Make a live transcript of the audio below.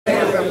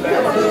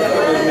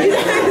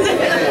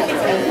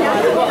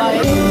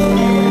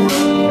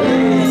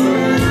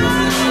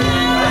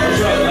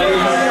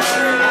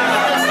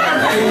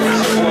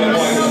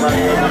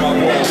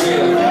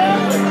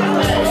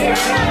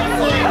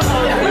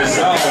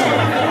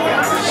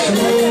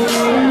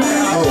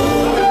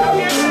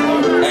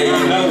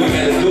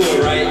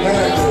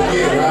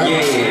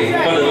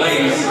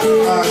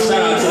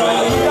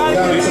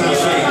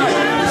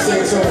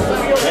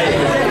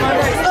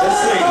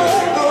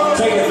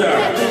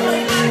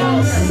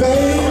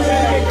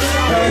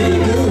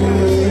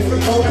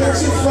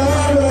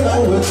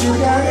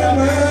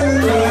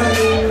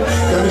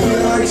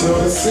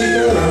See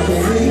that I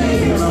can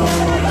leave on.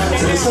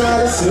 To the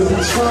side of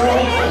Super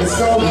Strong, it's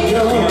gonna be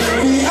on.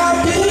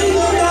 VIP,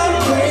 you're not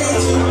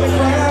crazy,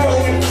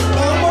 crowded.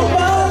 I'm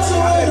about to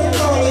wait and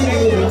call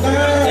you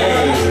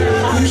tonight.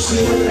 You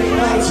should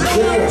not to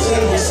girl,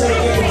 take a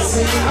second to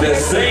see. The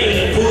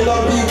same. Pull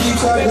up, BB,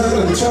 try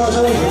down and charge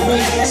over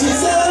me. She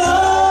said,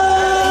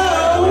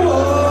 oh,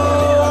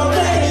 I'm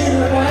ready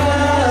to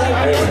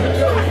ride.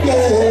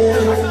 Yeah,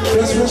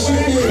 that's what she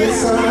did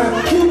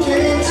inside. You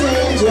can't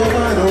change your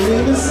mind, don't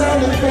even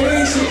sound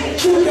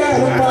impatient. You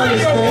gotta find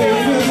this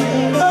baby.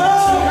 Oh,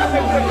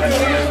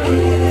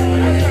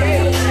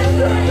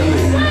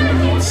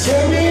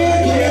 say me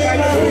again,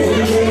 my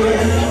baby.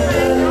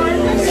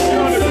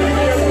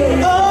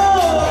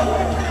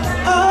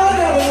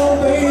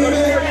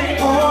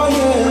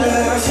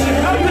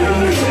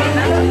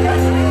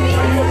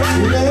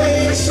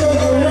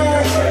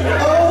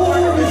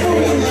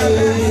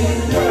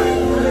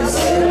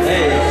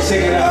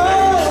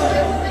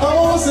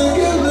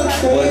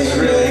 What's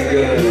really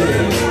good?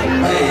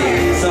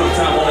 Hey,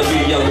 sometimes wanna be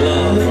your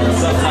love,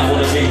 sometimes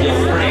wanna be your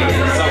friend,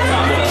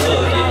 sometimes wanna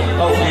hug you.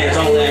 Hold hands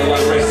on that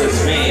while racist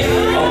man.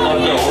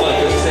 Oh, your heart,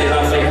 cause you said I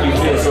make you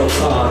feel so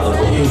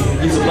comfortable.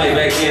 Used to play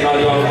back then, all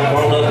y'all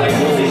grown up like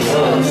really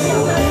us.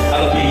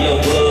 I'll be your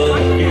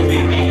blood, you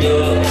beat me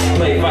up.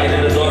 Play fight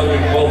in the dark, we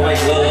both make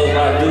love. I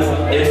do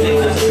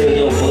anything just to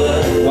feel your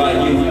blood. Why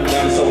you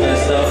got me so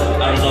messed up?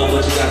 I don't know,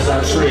 but you got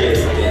some trip.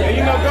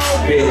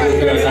 Be a good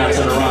girl, now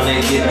turn around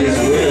and get this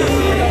real.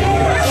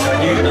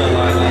 You know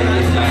like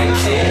it's like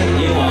that.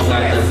 You won't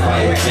got to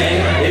fight back.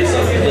 It's a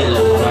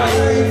pillow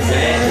fight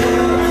back.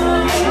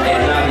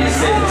 And I be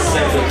sitting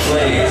separate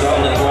plays. All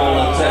the grown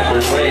up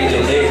separate ways.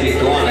 Your lady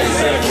going in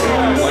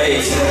separate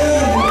ways.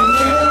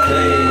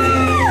 Hey,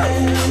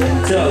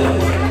 tell them.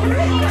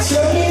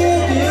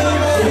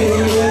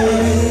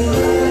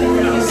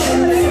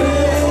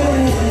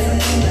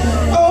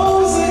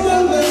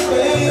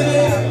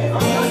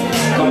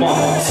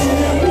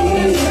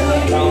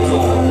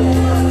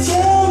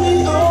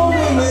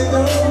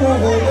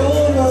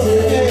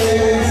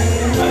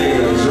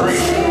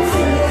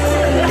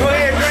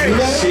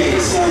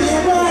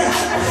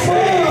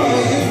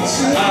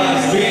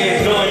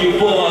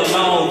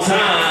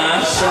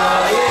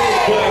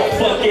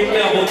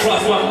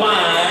 Cross my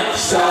mind,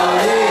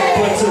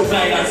 but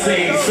tonight I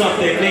seen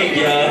something in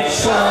ya.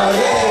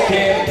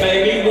 Yeah,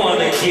 baby,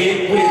 wanna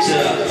get with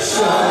ya.